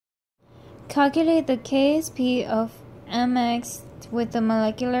Calculate the KSP of MX with a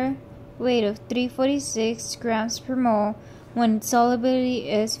molecular weight of 346 grams per mole when its solubility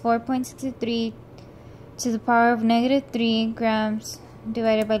is 4.63 to the power of negative 3 grams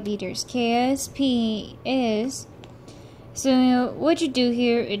divided by liters. KSP is, so what you do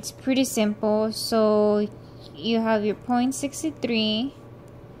here, it's pretty simple. So you have your 0.63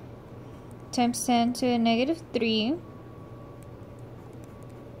 times 10 to the negative 3.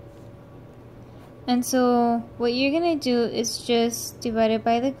 And so what you're going to do is just divide it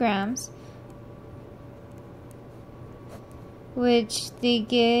by the grams, which they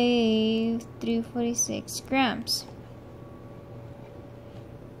gave 346 grams.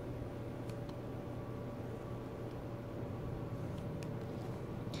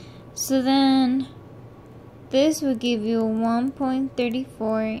 So then this will give you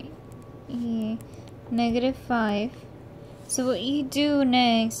 1.34 negative 5. So what you do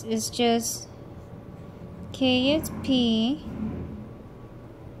next is just KSP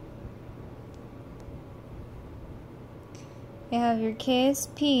you have your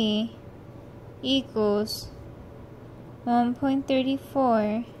KSP equals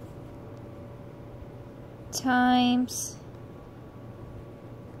 1.34 times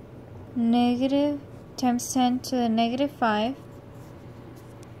negative times 10 to the negative 5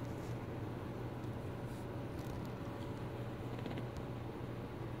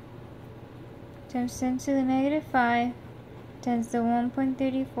 times 10 to the negative 5 times the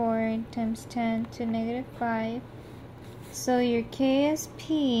 1.34 times 10 to negative 5. So your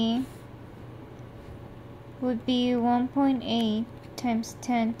KSP would be 1.8 times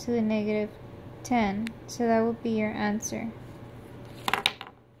 10 to the negative 10. So that would be your answer.